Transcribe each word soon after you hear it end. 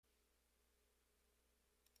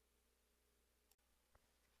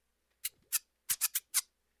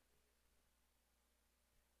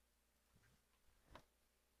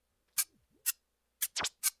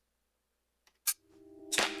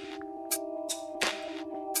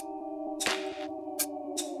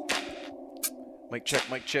Mic check,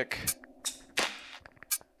 mic check.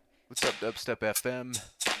 What's up, Dubstep FM?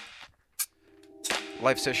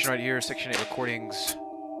 Live session right here, Section 8 recordings,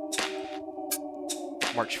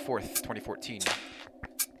 March 4th, 2014.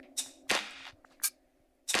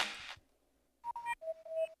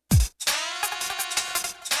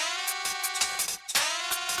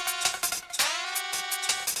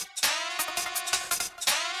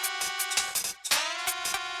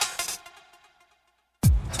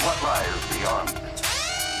 What lies beyond?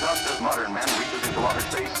 Just as modern man reaches into outer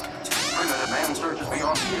space, primitive man searches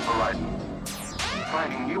beyond his horizon,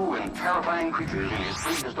 finding new and terrifying creatures in his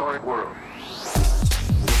prehistoric world.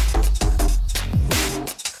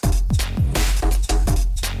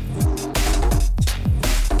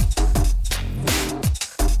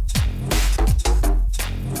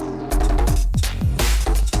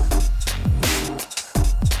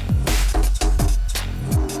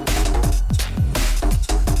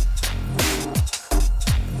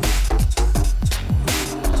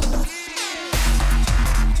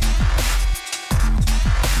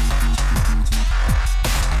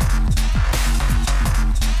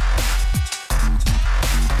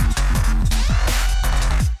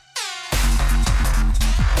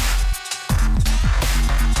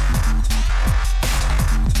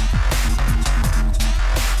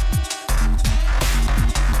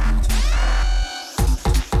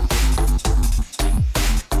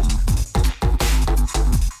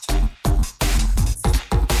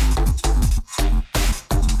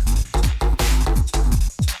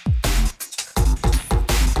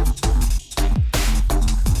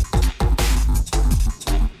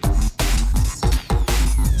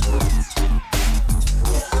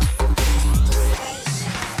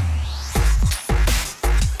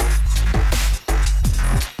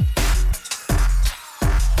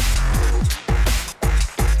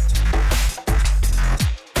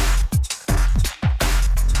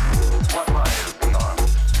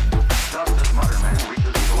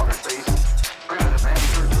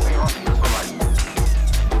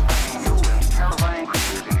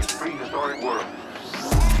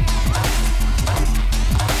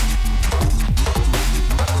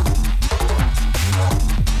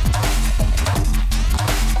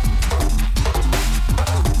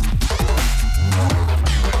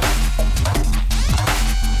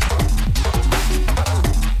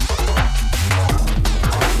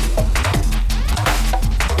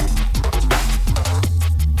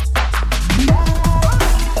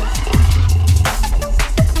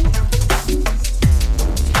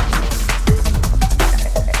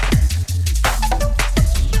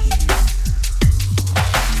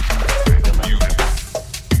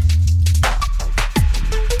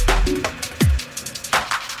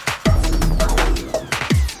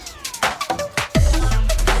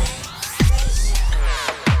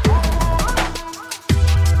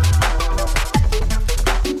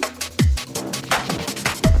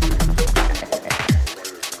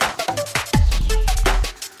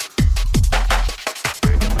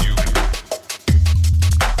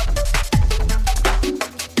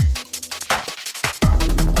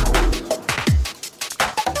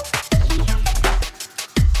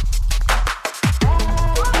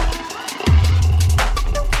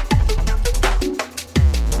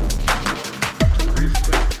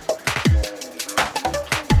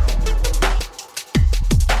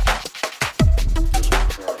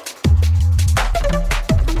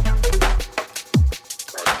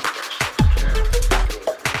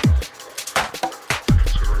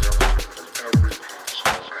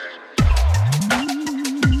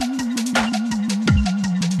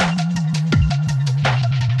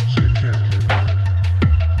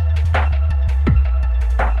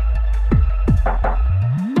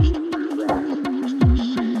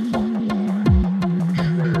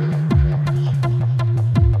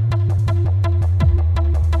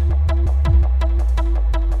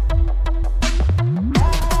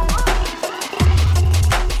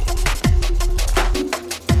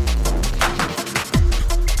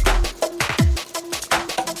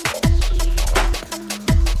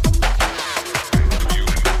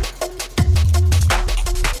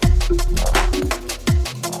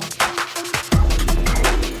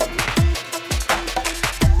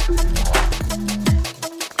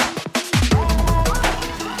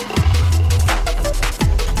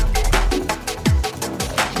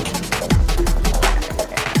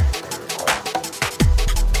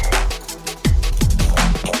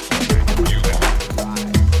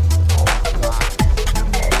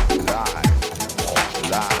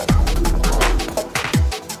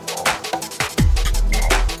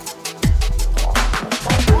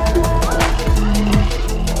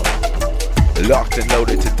 Locked and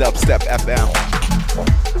loaded to Dubstep FM.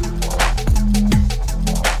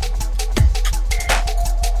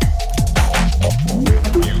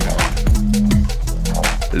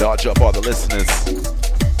 Large up all the listeners.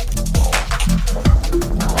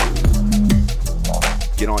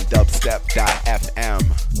 Get on dubstep.fm.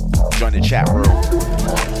 Join the chat room.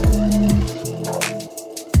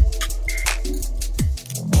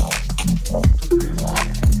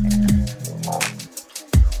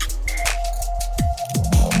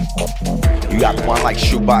 You got the one like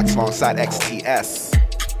Shoebox alongside XTS.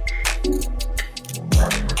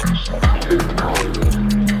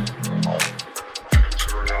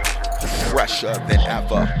 Fresher than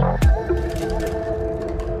ever.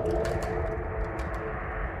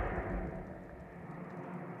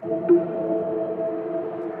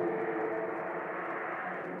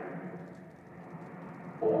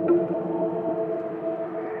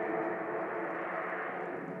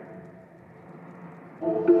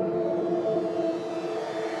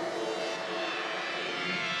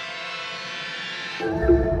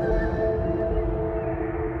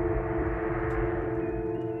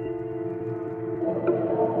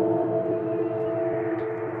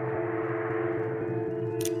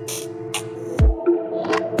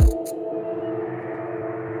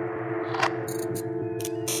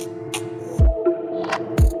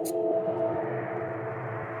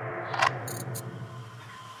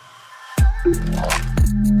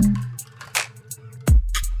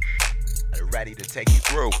 Ready to take you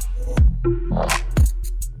through.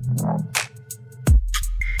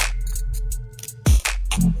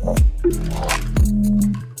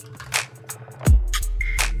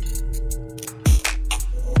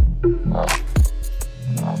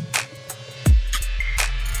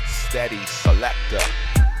 Steady selector.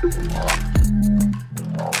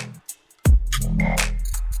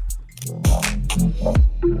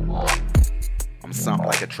 I'm something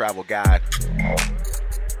like a travel guide.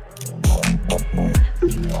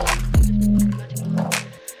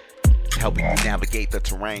 Helping you navigate the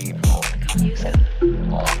terrain.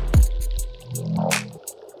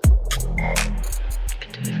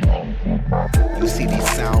 You see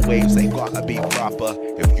these sound waves, they gotta be proper.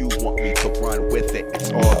 If you want me to run with it,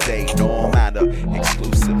 it's all day, no matter.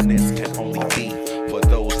 Exclusiveness can only be for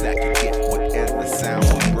those that can get within the sounds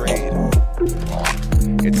we breed.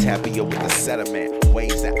 It's heavier with the sediment,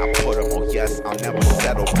 ways that I put them. Oh yes, I'll never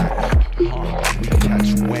settle back. We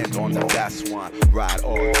catch wind on the best one. Ride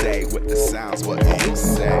all day with the sounds, what do you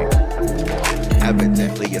say?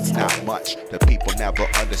 Evidently it's not much. The people never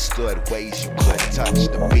understood ways you could touch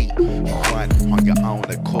the beat. You run on your own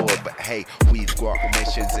accord, but hey, we've got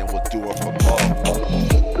missions and we'll do it for more.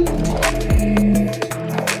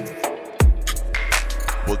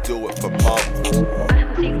 We'll do it for more. I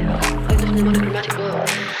have a thing now. I live in a monochromatic world.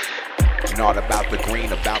 Not about the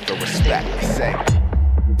green, about the respect. Say.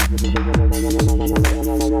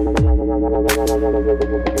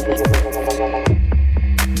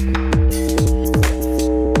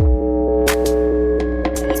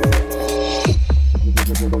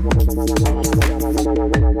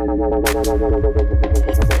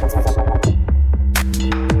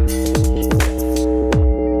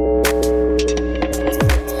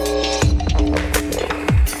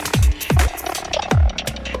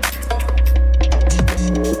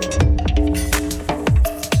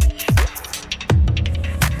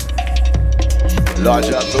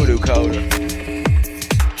 Large up voodoo code.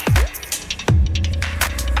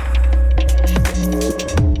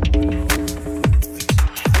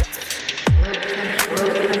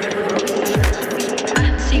 I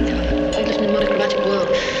haven't seen her. I live in a monochromatic world.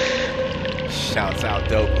 Shouts out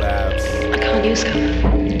Dope Labs. I can't use her.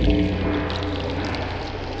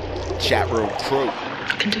 Chat room crew.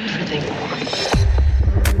 I can do everything.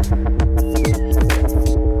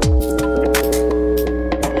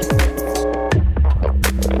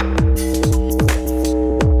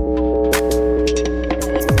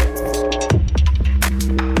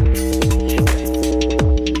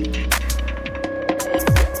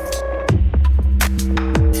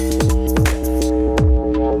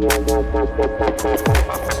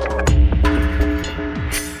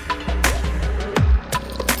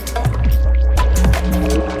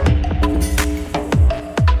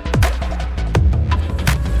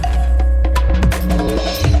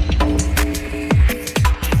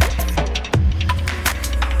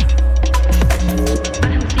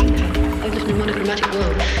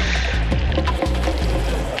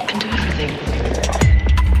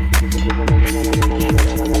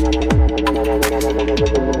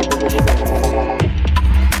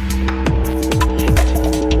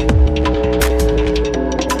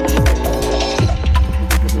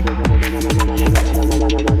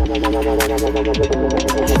 Thank you.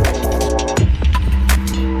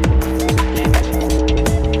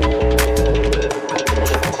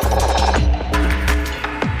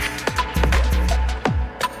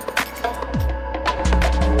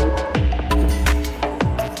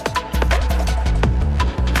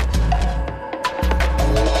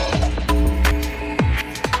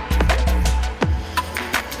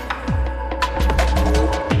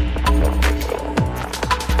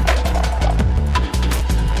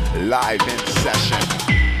 live in session.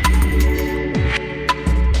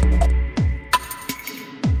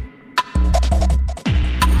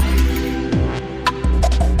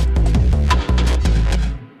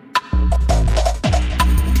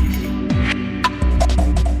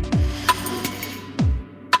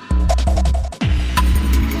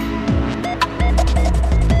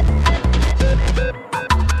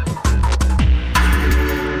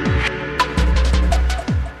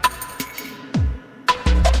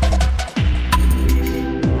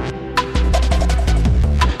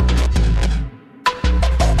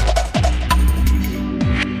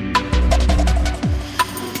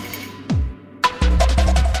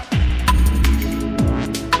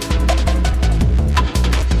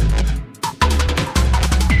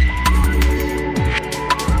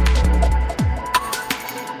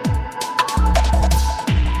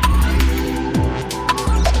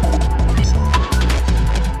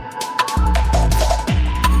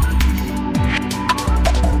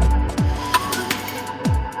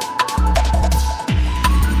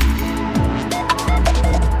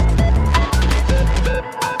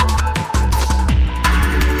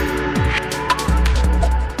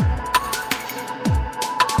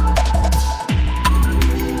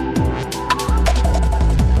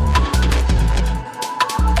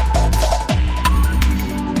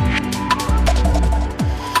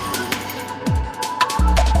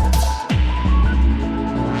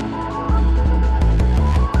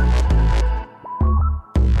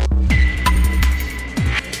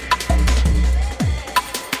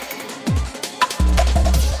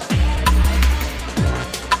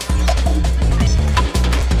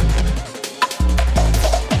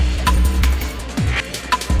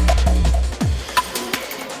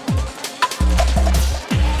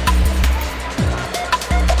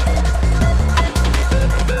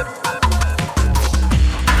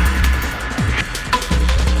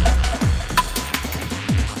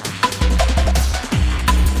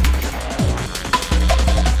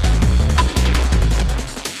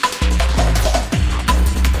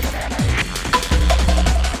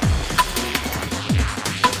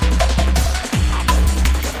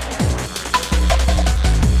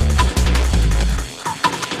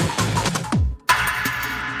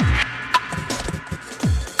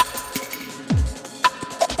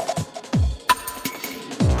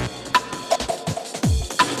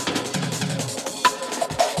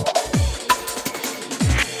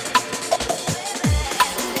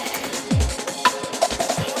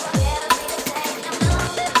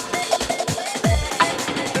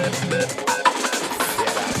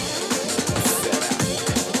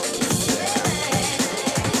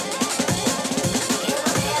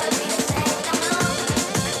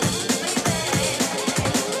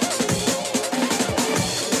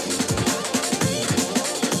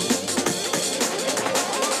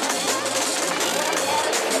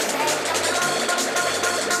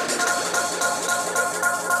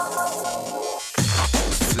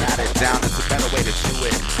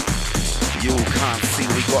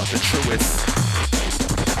 The truest,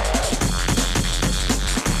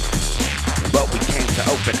 but we came to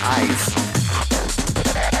open eyes.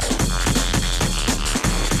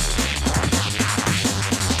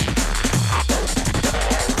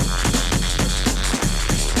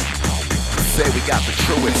 Say we got the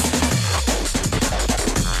truest.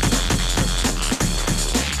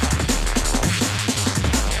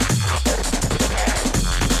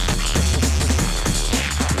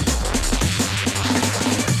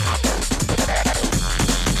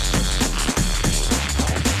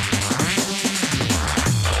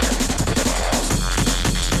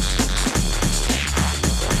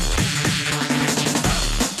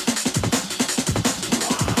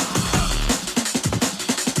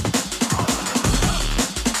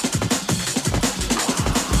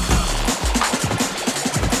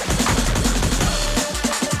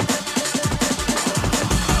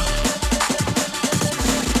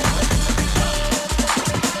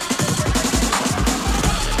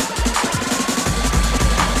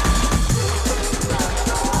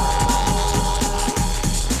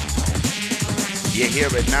 You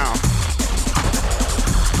hear it now.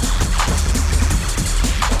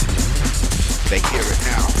 They hear it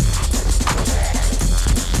now.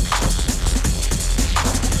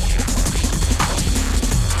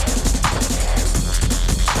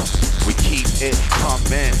 We keep it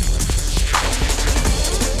coming.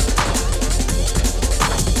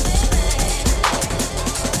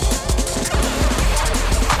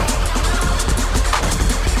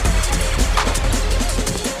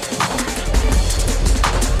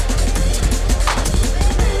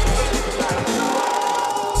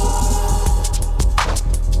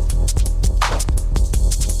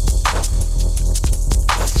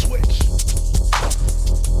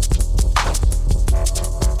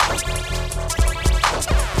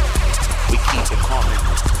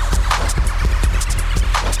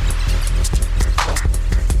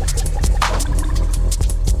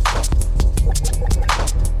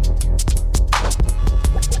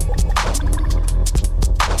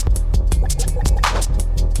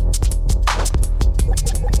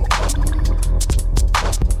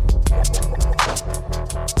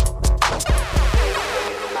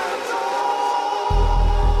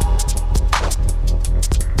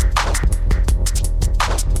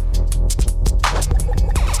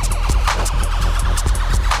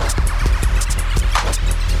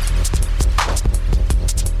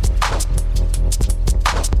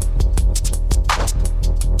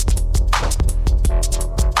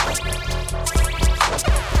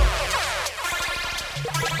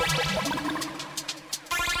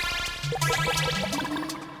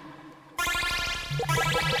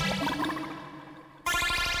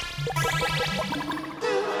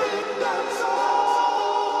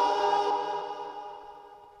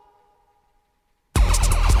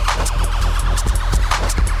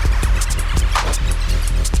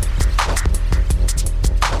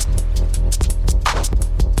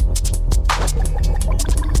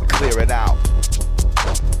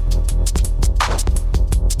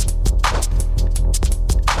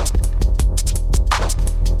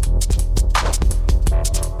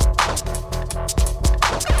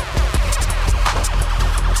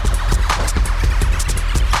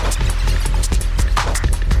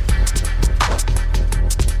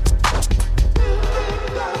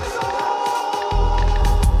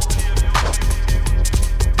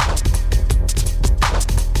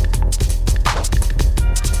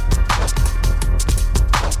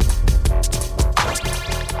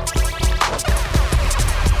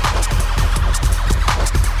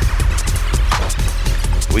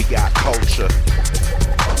 got culture.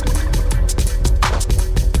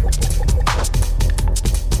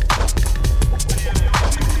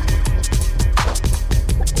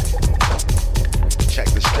 Check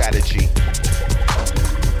the strategy.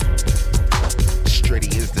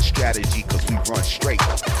 Stritty is the strategy, cause we run straight.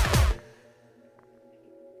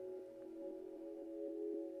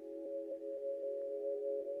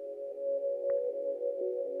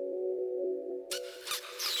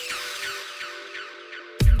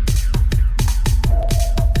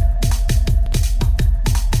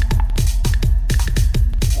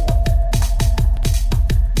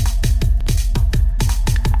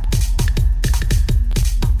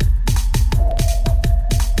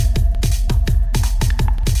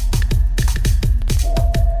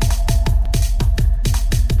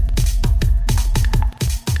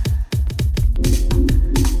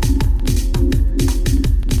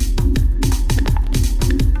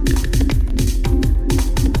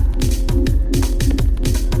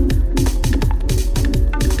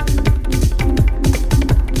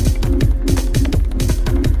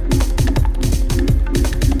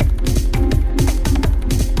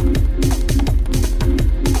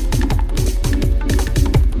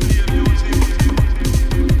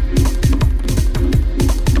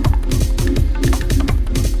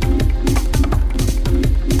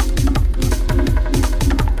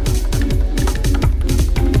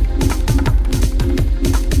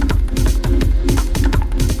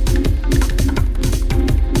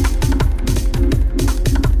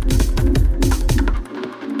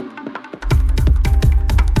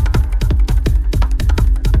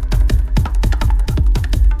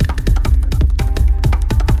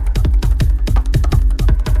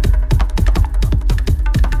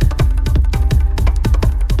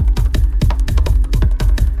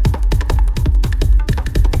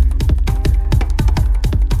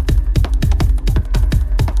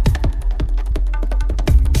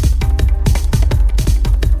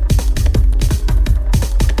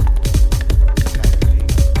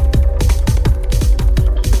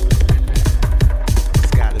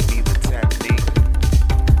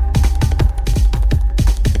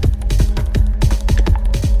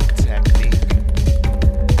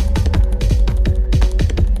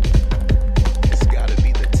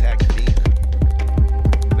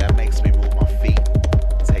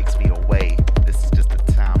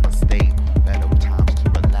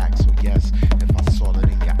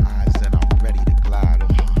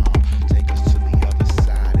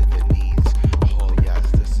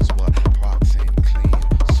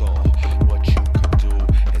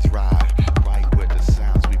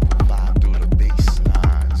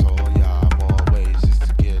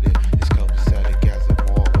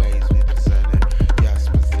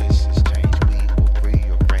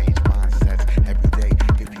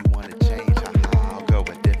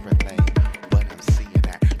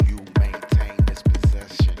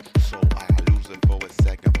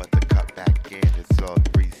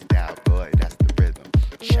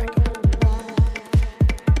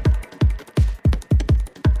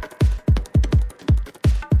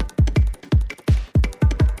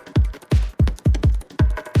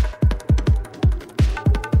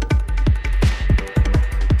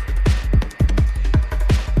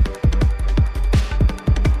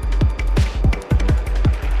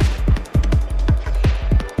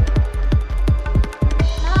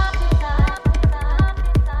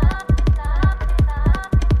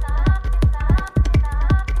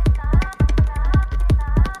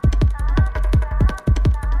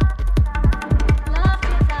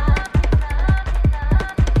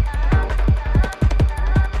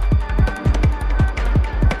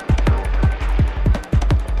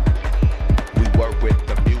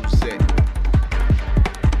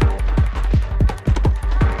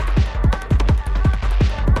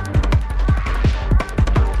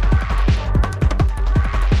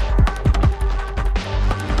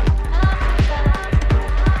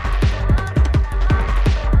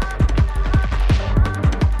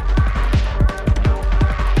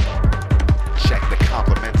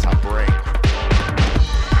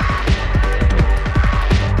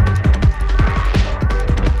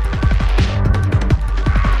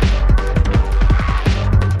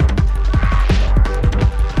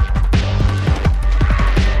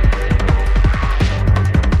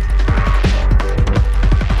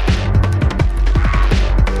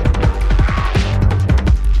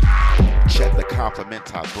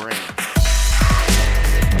 compliment our brain.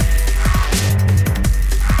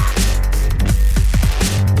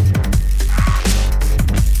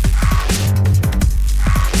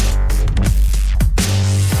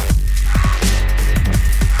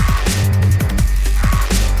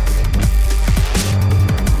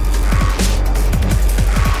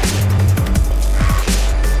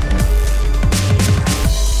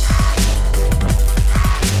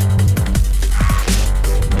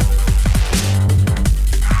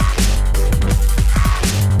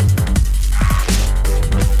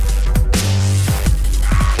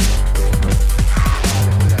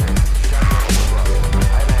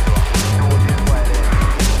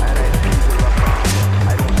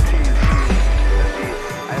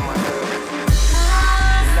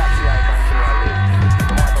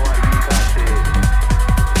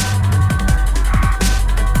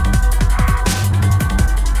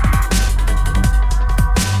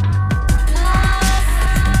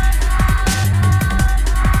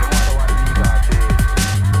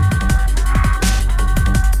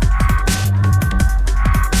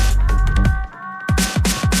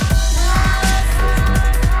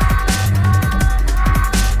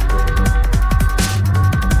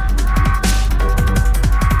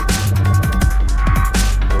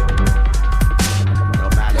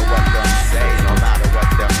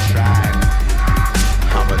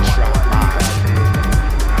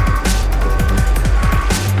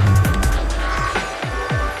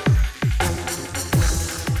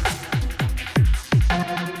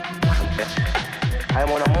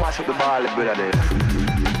 all the brother there.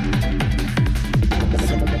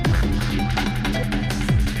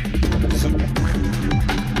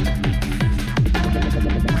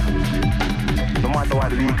 No matter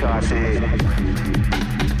what we can say.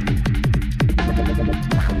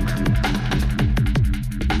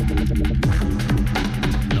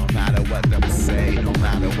 No matter what them say, no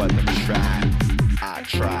matter what them try, I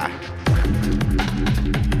try.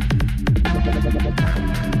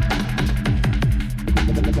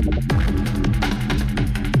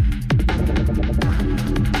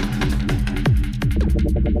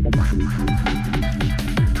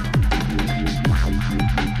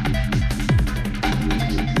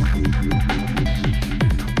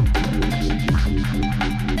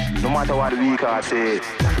 No matter what we can say.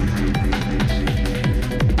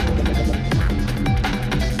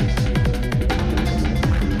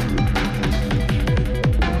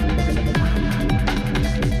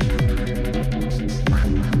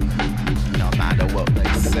 No matter what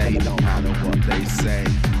they say, no matter what they say.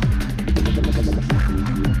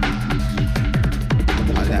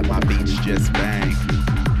 I let my beats just bang.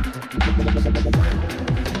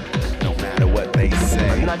 No matter what they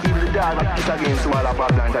say. Not even the dog, I'm just against all of our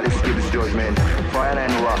plans and escape this judgment. For I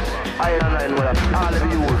know what, I know what all of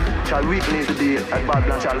you shall witness the day that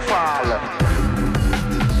Babylon shall fall.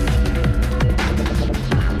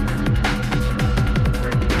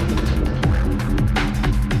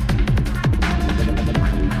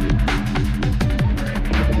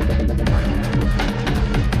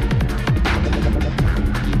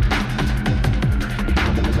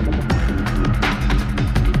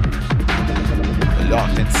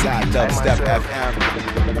 Locked inside Dubstep FM.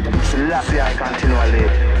 Selassie I continually.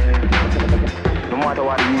 No matter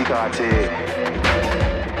what we can say.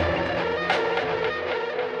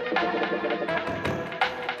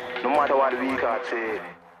 No matter what we can say.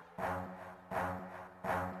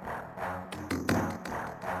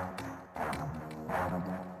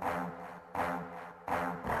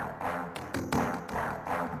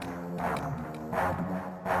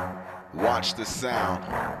 Watch the sound.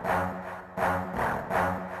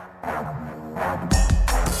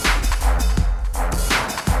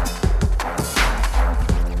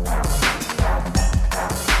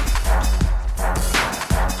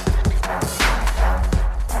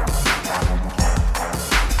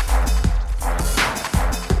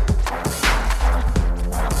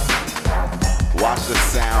 Watch the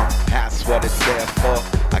sound, that's what it's there for.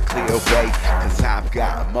 I clear away, cause I've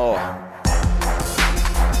got more.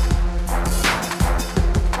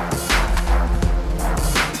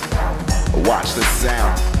 Watch the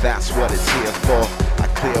sound, that's what it's here for. I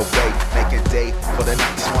clear away, make a day for the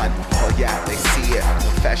next one. Oh yeah, they see it,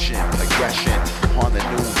 profession, progression. On the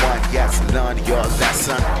new one, yes, learn your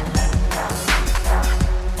lesson.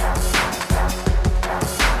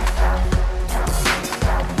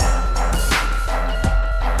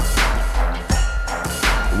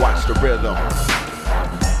 Watch the rhythm.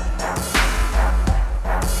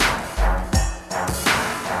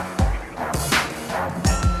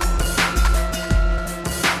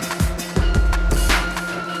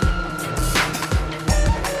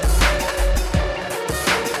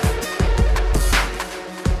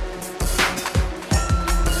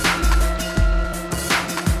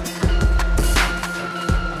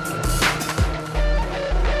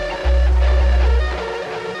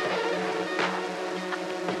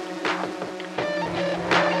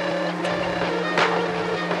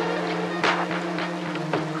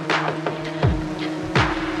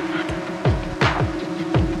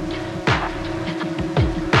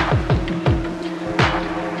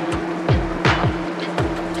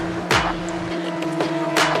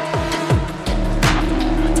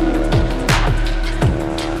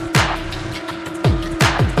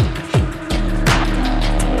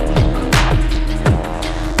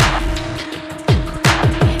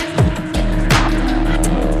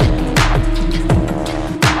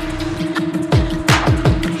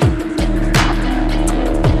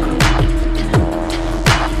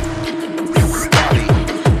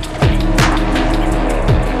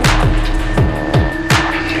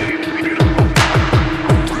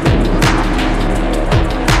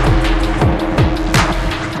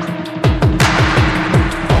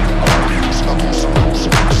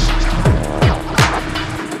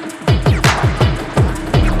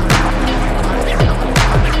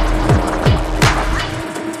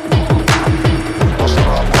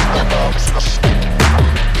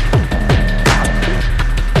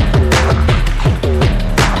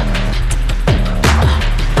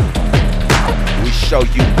 Show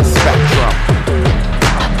you the spectrum.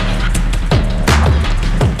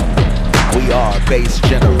 We are a bass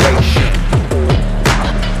generation.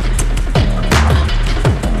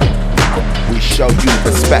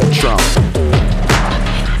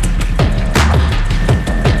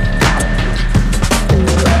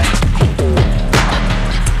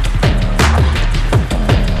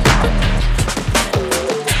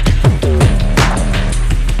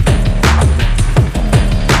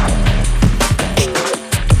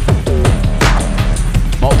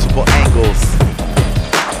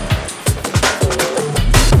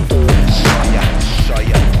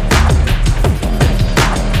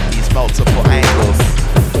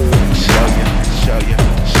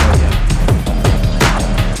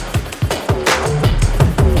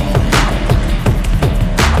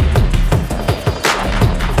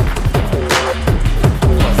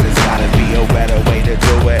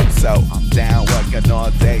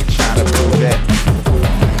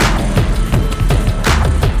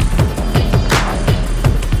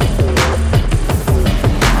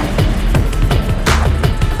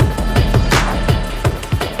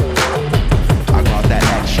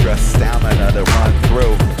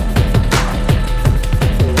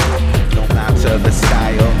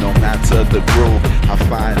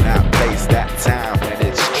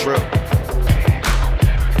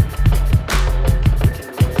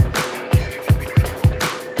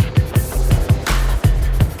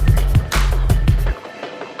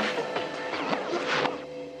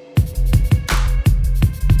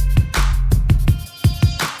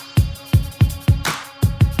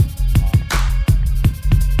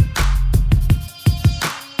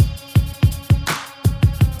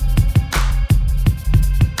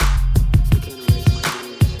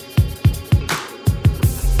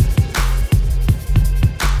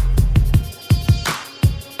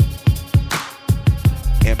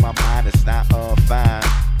 mine is not fine.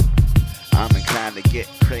 I'm inclined to get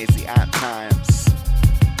crazy at times.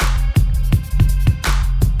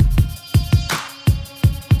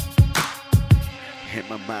 Hit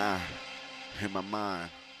my mind, hit my mind.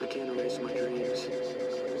 I can't erase my dreams.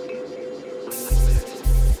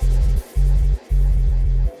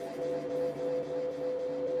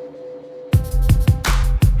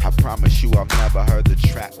 I promise you I've never heard the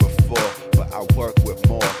track before, but I work with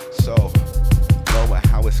more, so knowing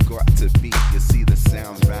how it's got to be. You see the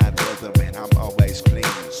sounds, ride rhythm, and I'm always clean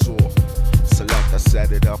and sore. Select, I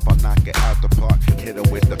set it up, I'll knock it out the park. Hit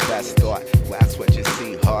it with the best thought, well, that's what you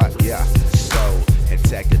see, heart, yeah. So,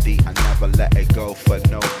 integrity, I never let it go for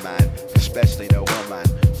no man, especially no woman.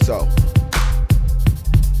 So,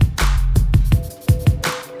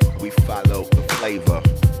 we follow the flavor,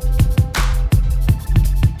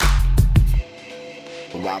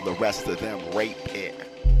 while the rest of them rape it.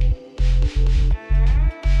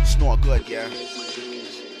 Snort good, yeah.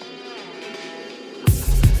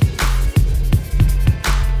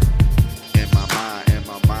 In my mind, in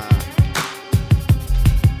my mind.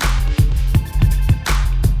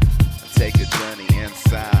 I take a journey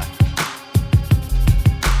inside.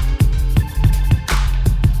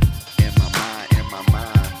 In my mind, in my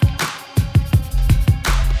mind.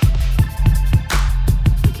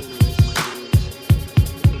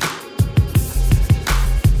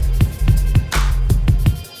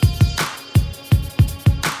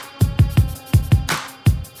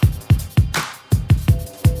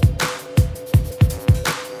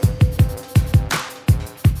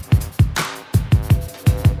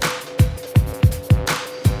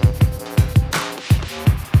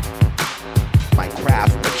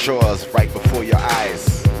 Matures right before your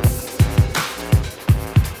eyes.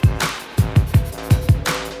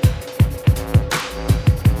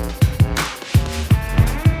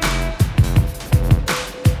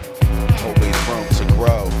 Always room to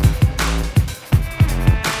grow.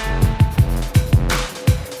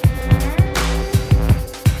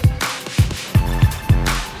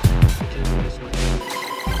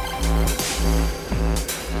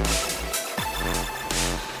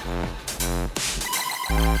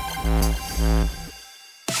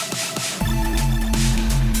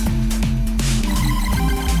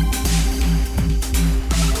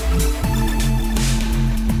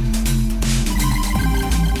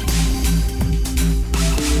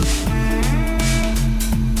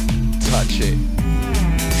 Touch it.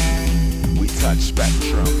 We touch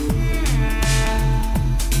spectrum.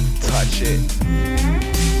 Touch it.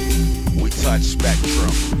 We touch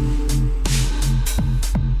spectrum.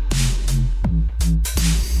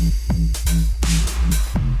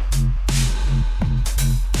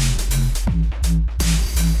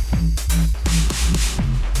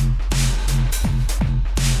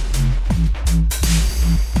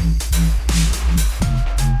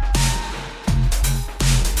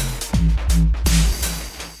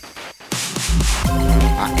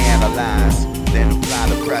 I analyze, then apply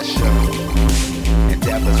the pressure.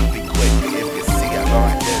 Endeavors will be quick if you see I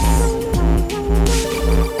learn this.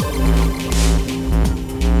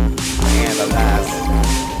 I analyze,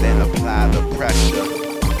 then apply the pressure.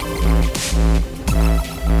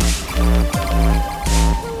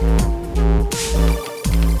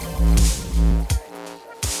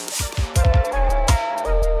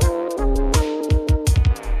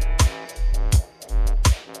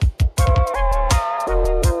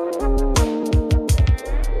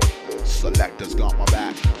 Selector's got my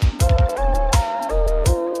back.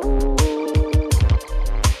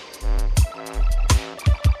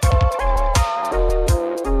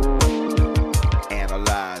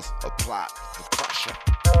 Analyze, apply the pressure.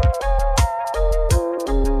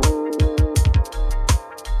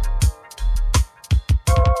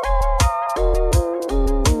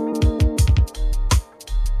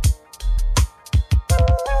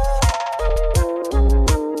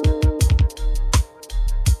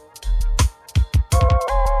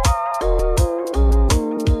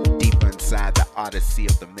 Odyssey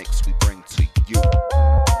of the mix we bring to you.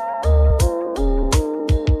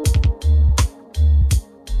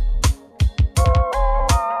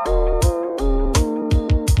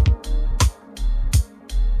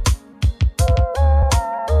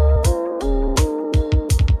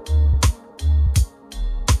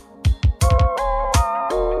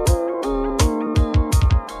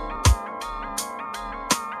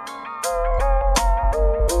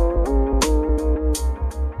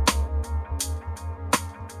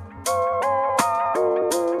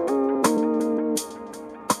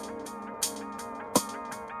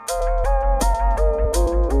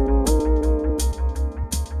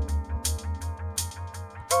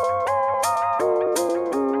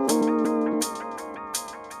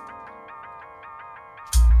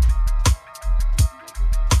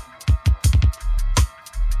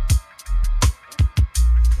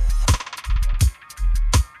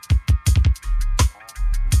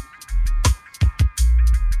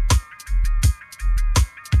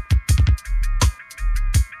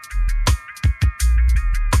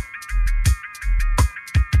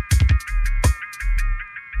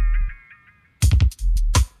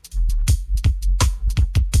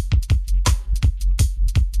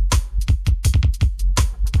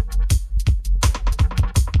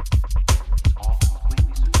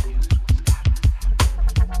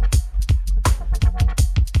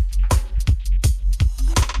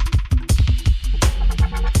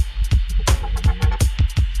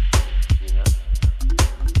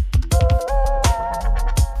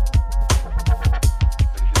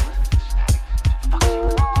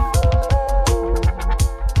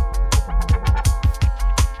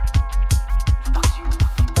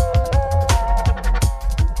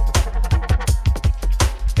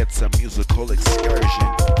 musical excursion.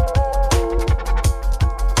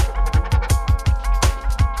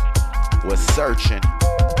 We're searching.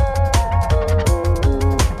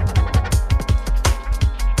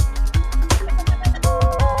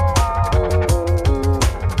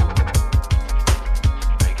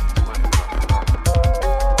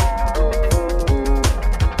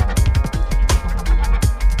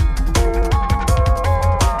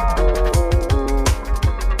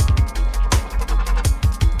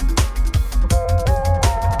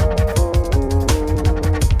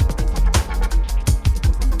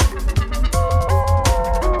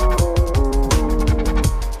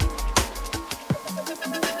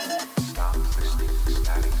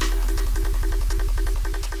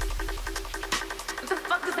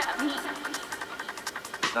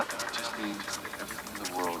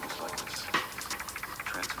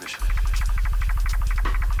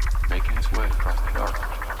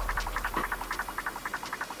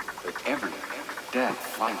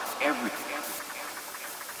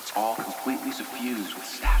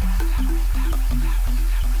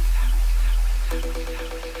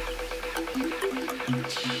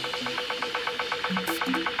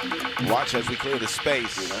 Watch as we clear the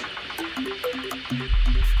space.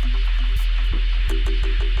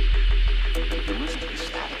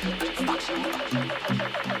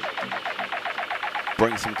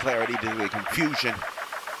 Bring some clarity to the confusion.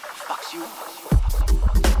 Fucks you up.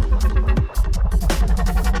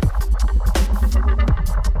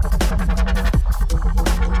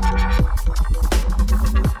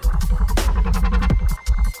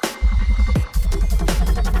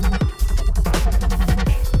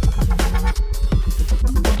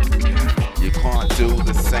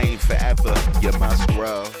 You must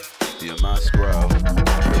grow, you must grow.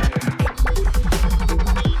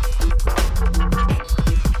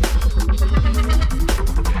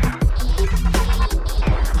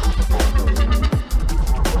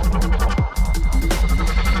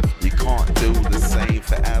 You can't do the same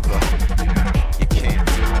forever. You can't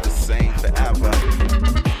do the same forever.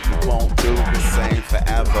 You won't do the same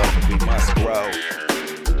forever. We must grow.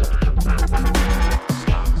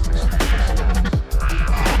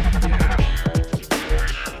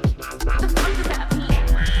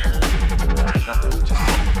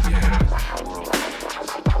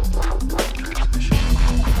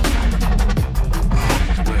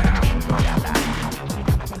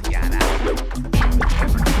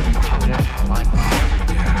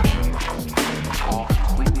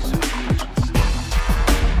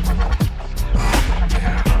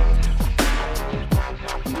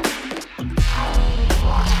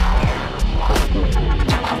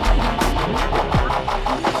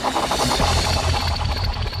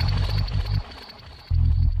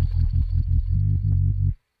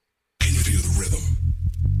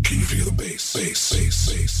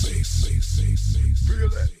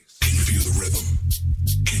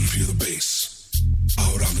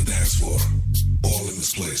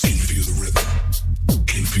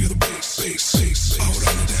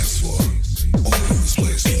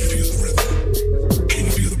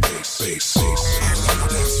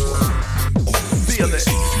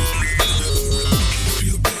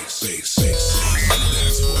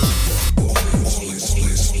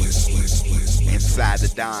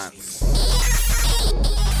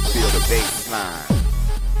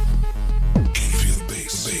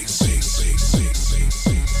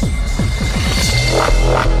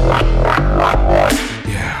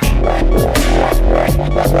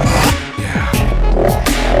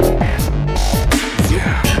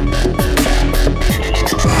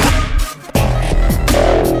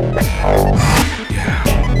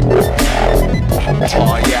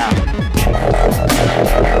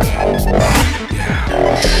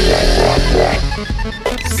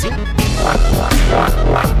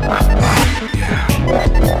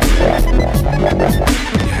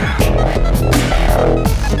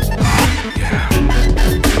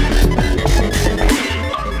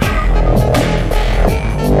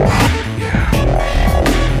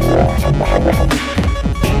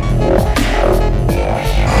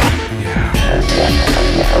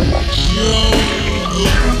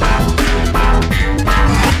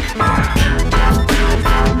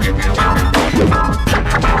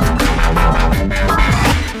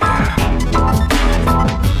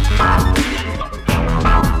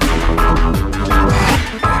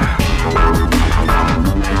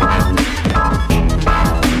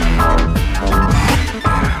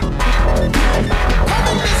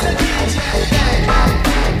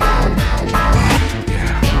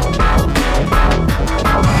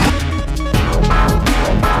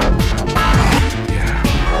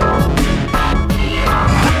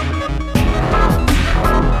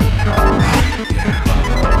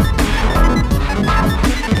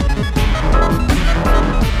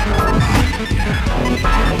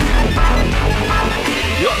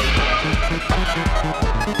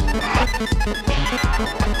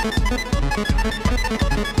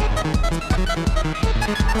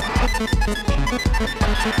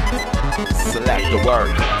 Select the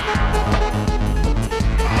word.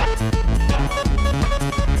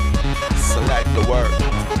 Select the word.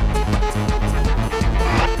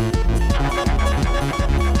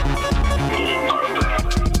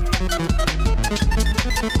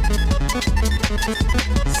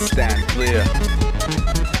 Stand clear.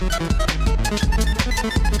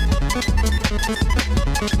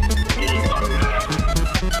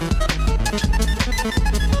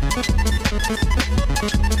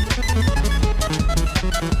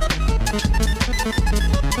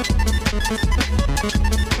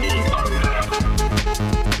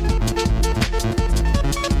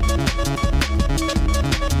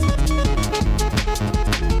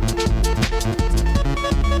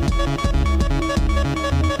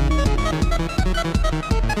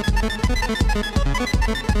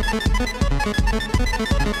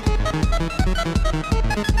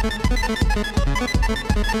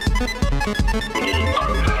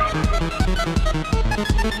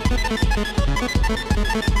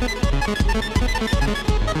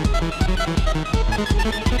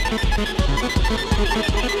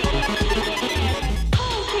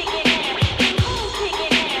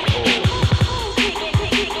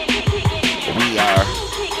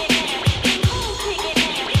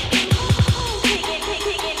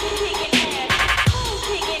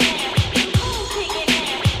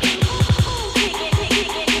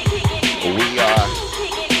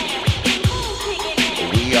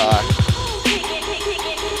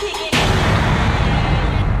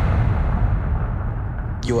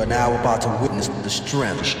 You are now about to witness the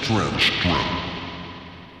strength of street knowledge.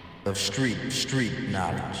 The strength of street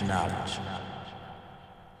knowledge.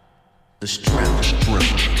 The strength.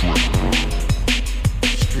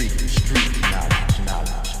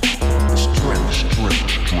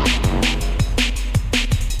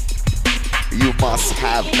 You must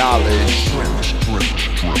have knowledge. Street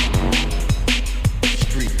knowledge. The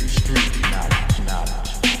strength. Street knowledge.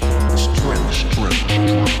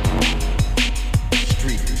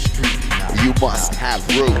 You must have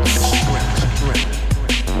roots.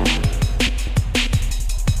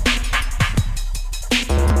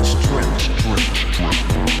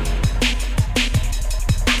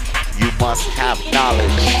 You must have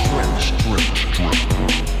knowledge.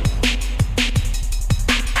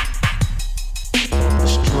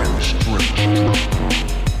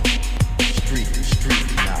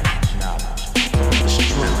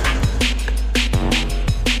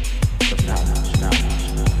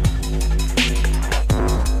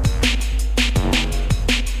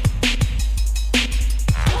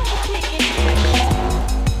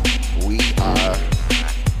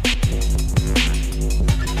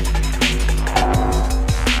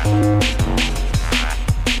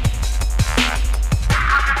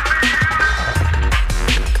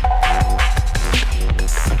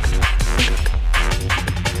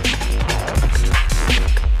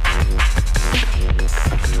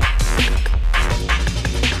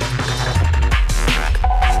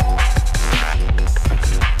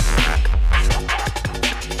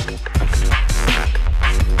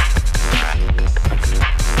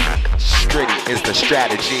 Is the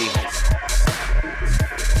strategy.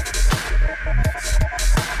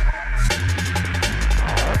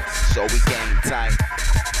 So we game tight.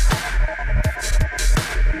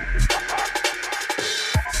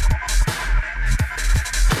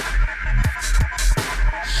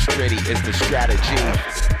 Stritty is the strategy.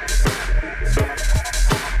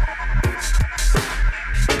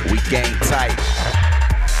 We game tight.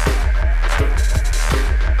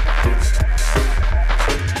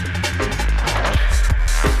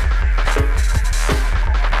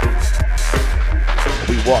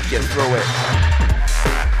 Walking through it.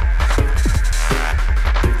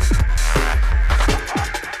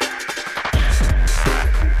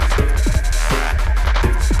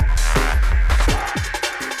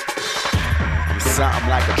 I'm something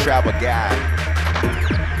like a travel guide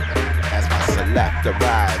as my selector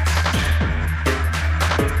rides.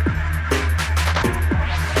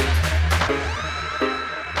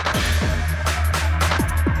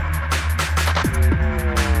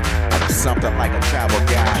 Something like a travel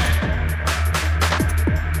guide.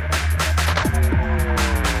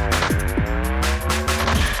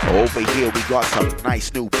 Over here we got some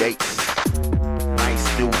nice new baits,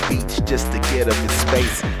 nice new beats just to get them in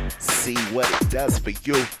space. See what it does for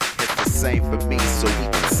you, it's the same for me, so we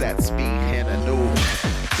can set speed in a new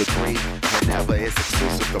degree. Whenever it's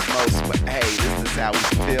exclusive the most, but hey, this is how we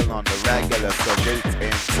feel on the regular. So roots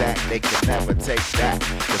intact, they can never take that.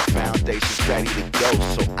 The foundation's ready to go,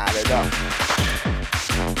 so add it up,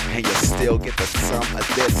 and you still get the sum of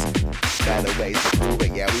this. better ways to do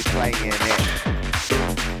it. Yeah, we playing it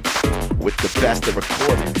with the best of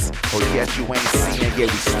recordings. Oh yes, you ain't seeing, yeah, we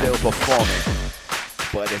still performing.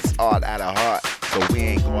 But it's art out of heart, so we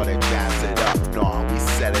ain't gonna jazz it up. No, we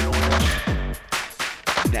set it on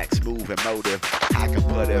the next move and motive. I can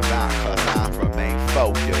put it out cause I remain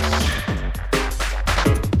focused.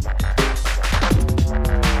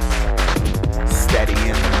 Steady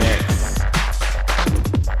in the mix.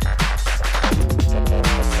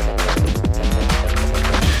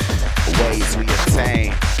 Ways we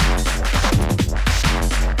attain.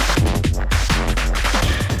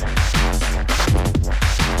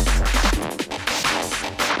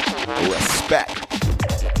 Respect.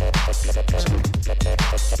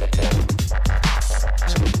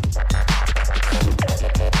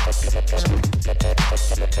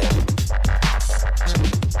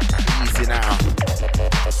 Easy now.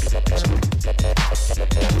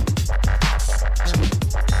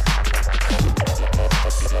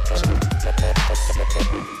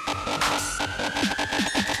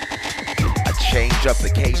 I change up the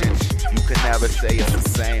cadence. You can never say it's the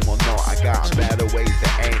same. Or no, I got better ways to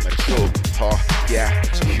aim at you. Oh, yeah,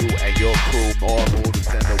 you and your crew. More moves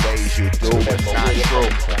in the ways you do. It's not true.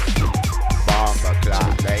 Bomber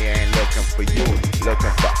clock, they ain't looking for you.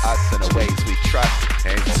 Looking for us in the ways we trust.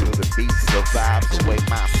 Into the beats of vibes, the way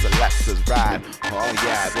my selectors ride. Oh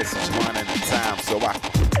yeah, this is one at a time, so I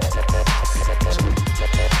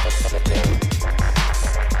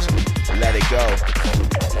let it go.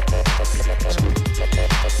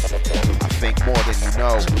 I think more than you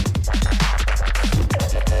know.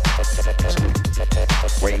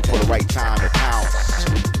 Waiting for the right time to pounce.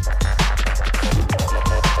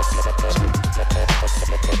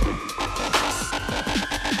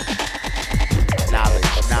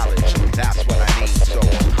 Knowledge, that's what I need. So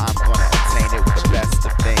I'm gonna attain it with the best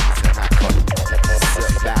of things. And I couldn't sit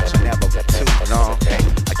back never for too long. Hey,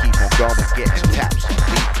 I keep on going, getting taps on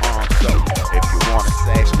deep arms. So if you wanna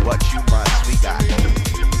say what you must, we got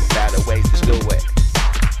better ways to do it.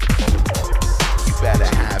 You better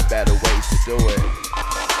have better ways to do it.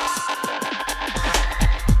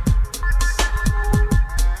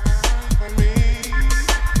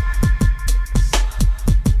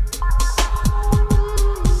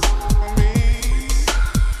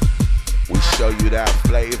 Show you that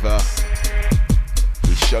flavor.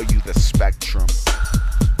 We show you the spectrum.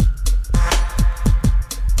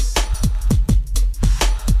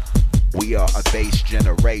 We are a bass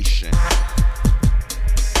generation.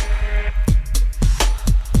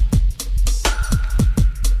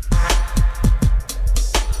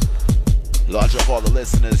 Large up all the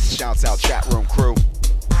listeners. Shouts out chat room crew.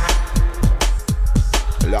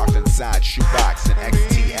 Locked inside Shoebox and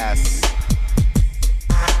XTS.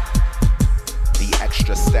 The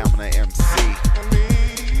extra stamina MC.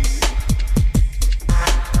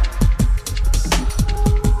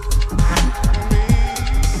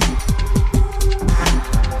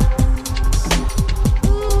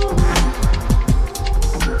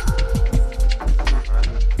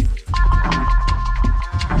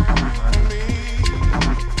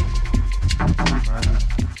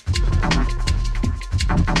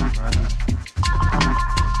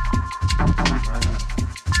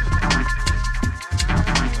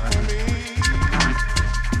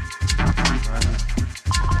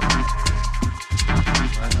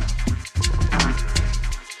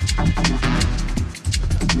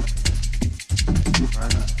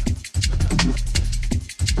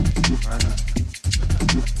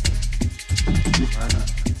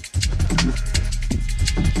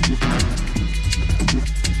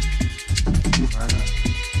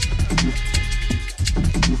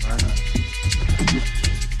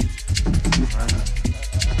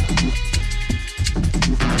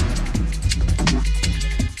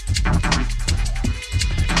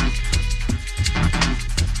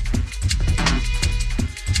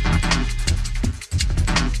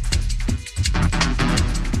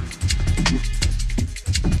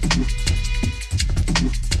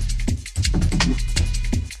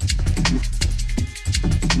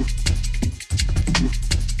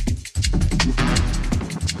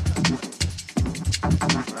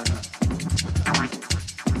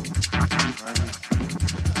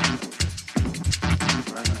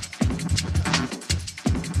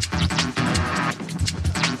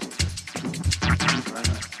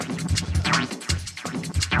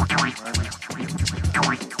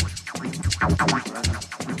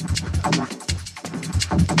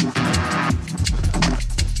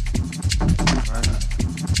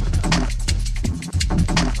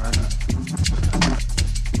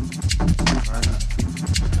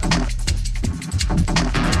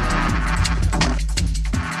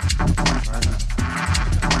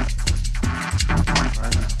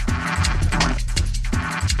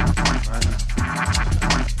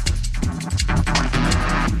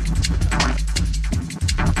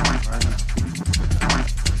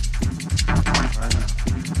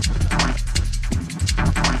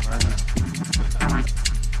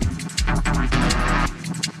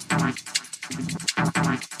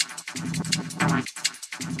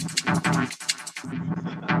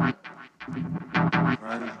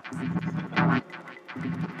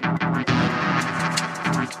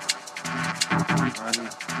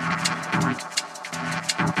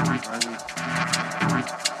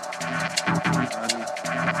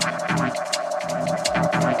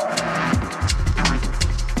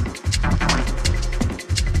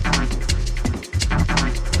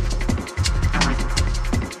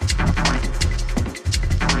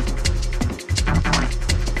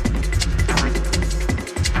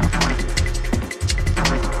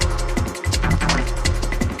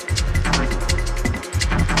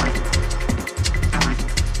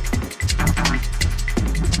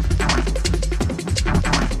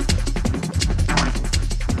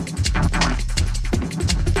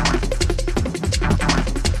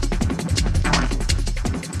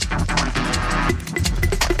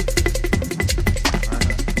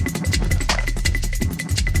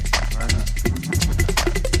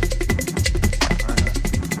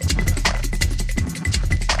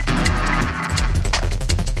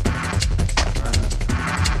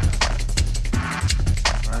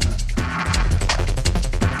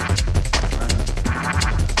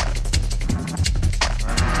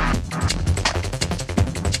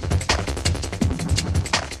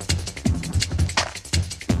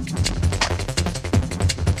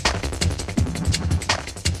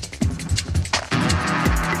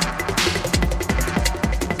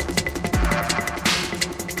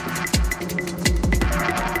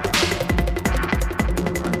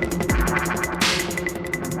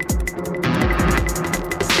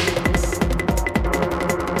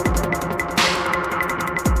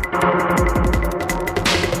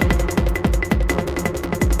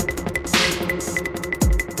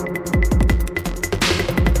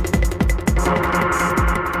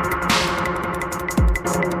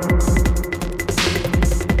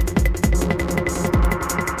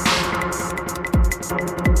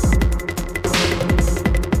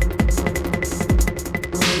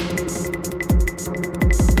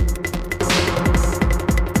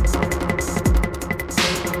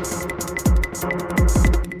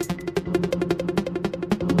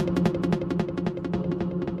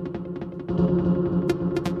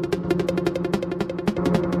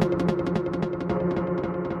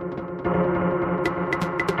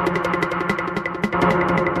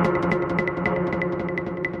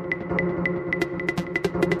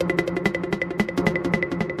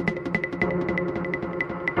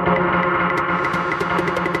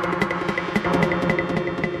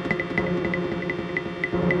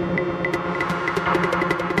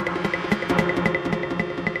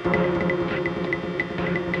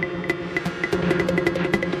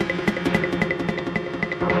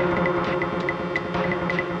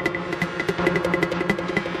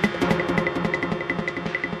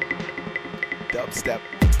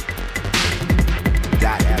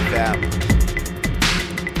 Dubstep.fm.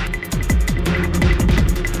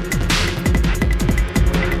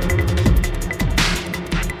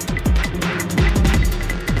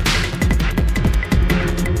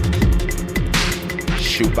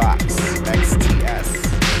 Shoebox XTS.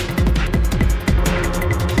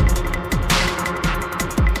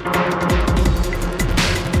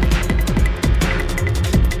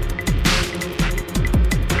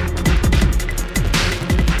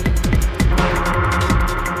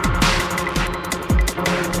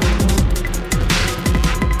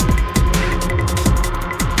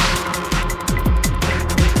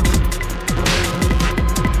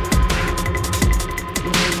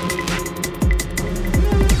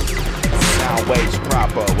 Waves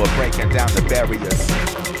proper, we're breaking down the barriers.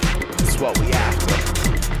 It's what we after.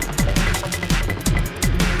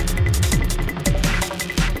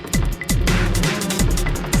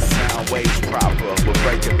 Sound waves proper, we're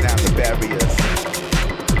breaking down the barriers.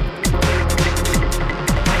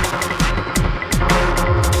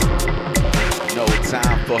 No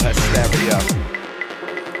time for hysteria.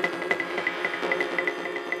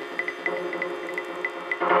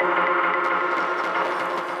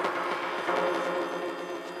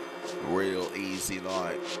 Real easy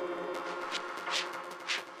like.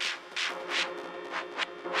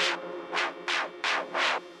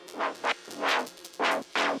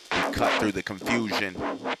 We cut through the confusion.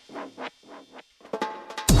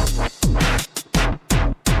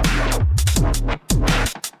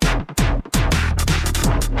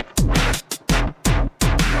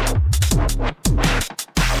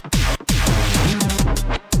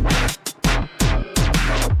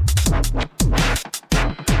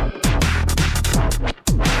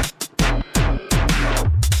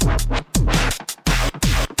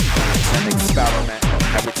 Experiment.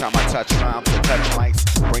 Every time I touch rhymes or touch mics,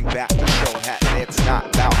 bring back the show hat. It's not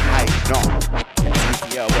about hype, no. It's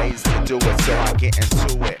easier ways to do it, so I get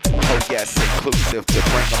into it. Oh yes, inclusive to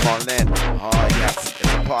bring them all in. Oh yes,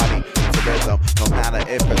 it's a party, it's a rhythm. No matter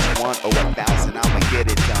if it's 1 or 1,000, I'ma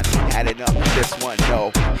get it done. Adding up this one,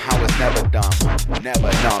 no, I was never dumb.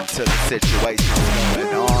 Never numb to the situations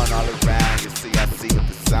going on all around. You see, I see with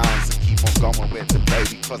the sounds and keep on going with it,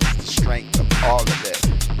 baby, cause it's the strength of all of it.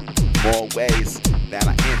 More ways that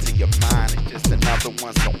I enter your mind, it's just another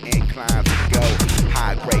one so inclined to go.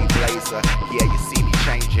 High grade blazer, yeah, you see me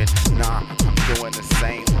changing. Nah, I'm doing the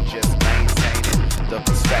same, just maintaining the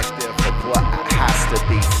perspective of what has to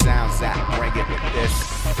be. Sounds that bring it with this,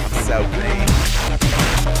 I'm so clean.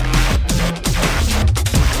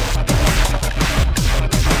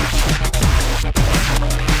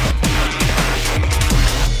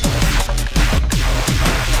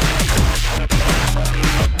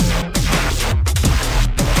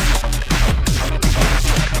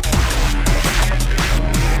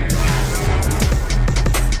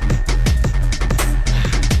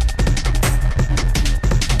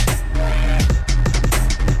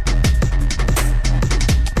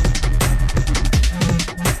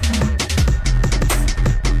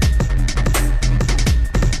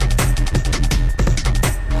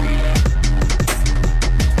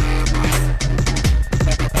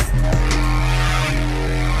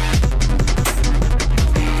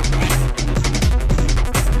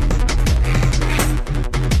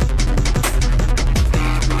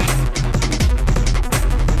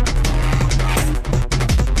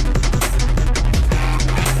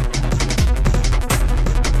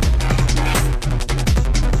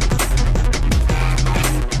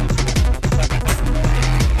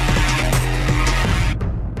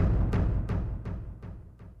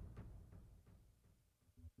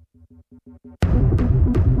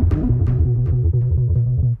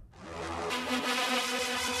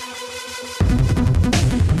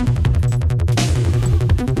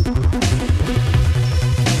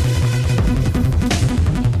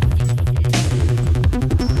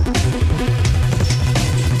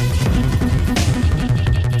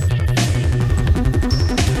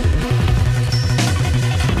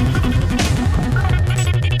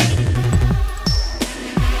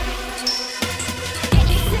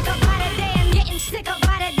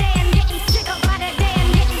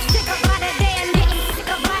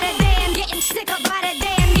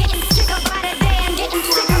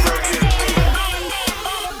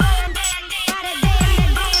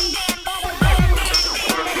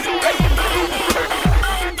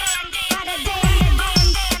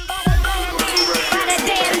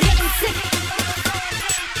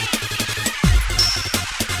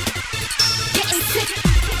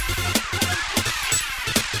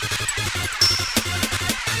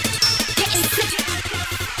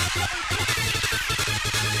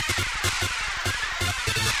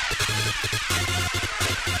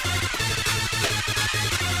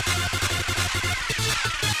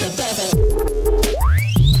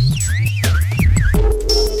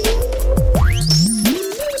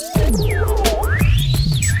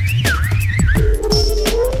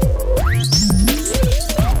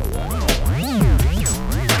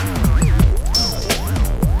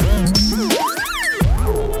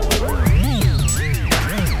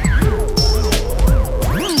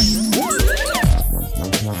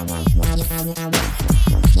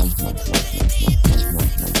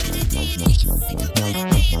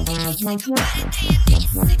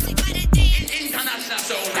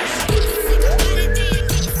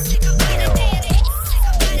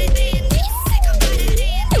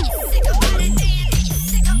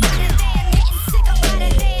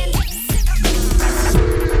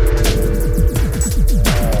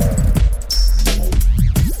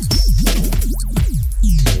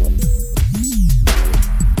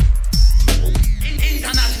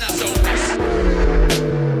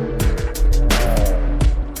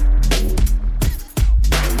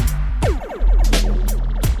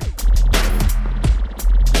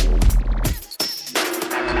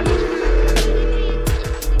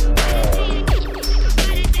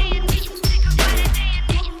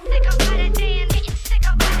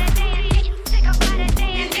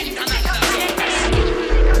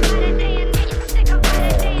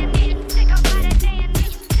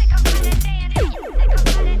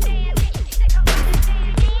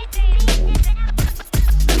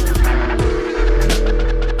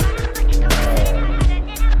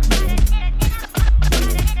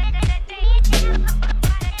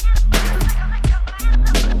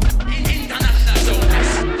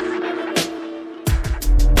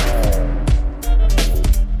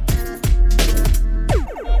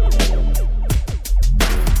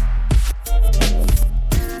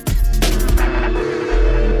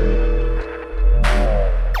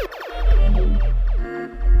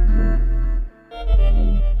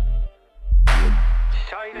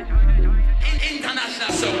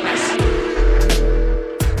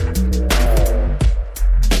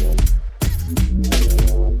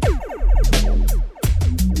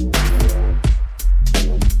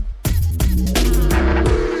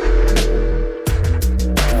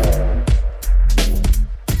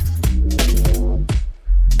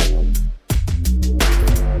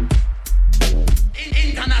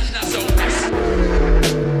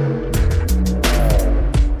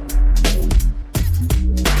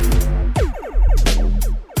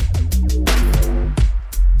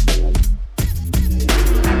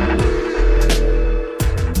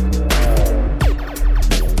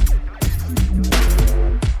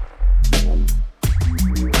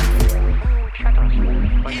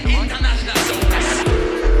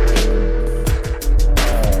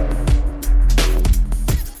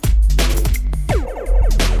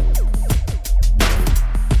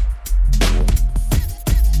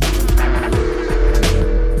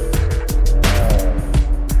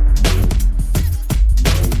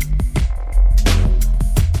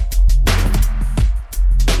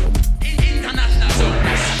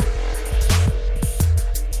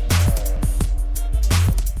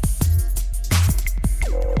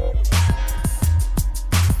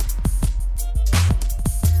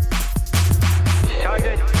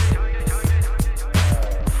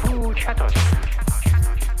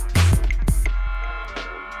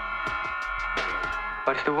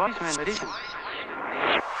 wise man that isn't.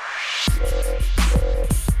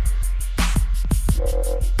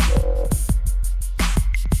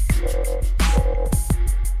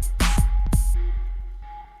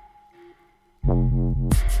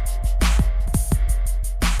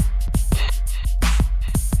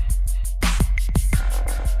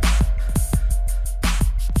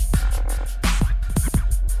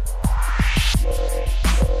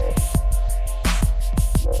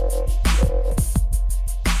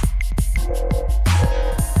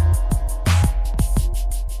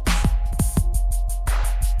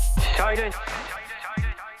 Silence.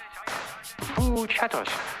 Who chatters?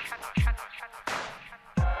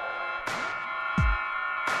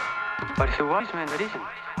 But it's a wise man that isn't.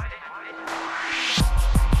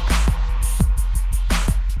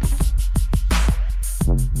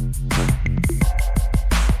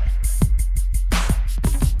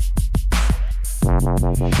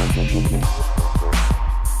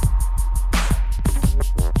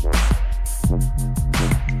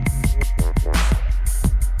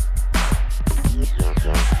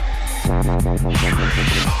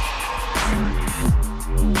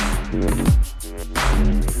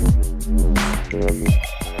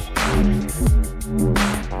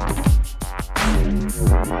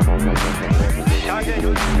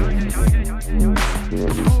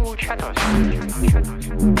 Who chatters?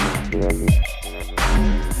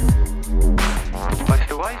 But it's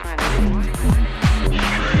the wise man that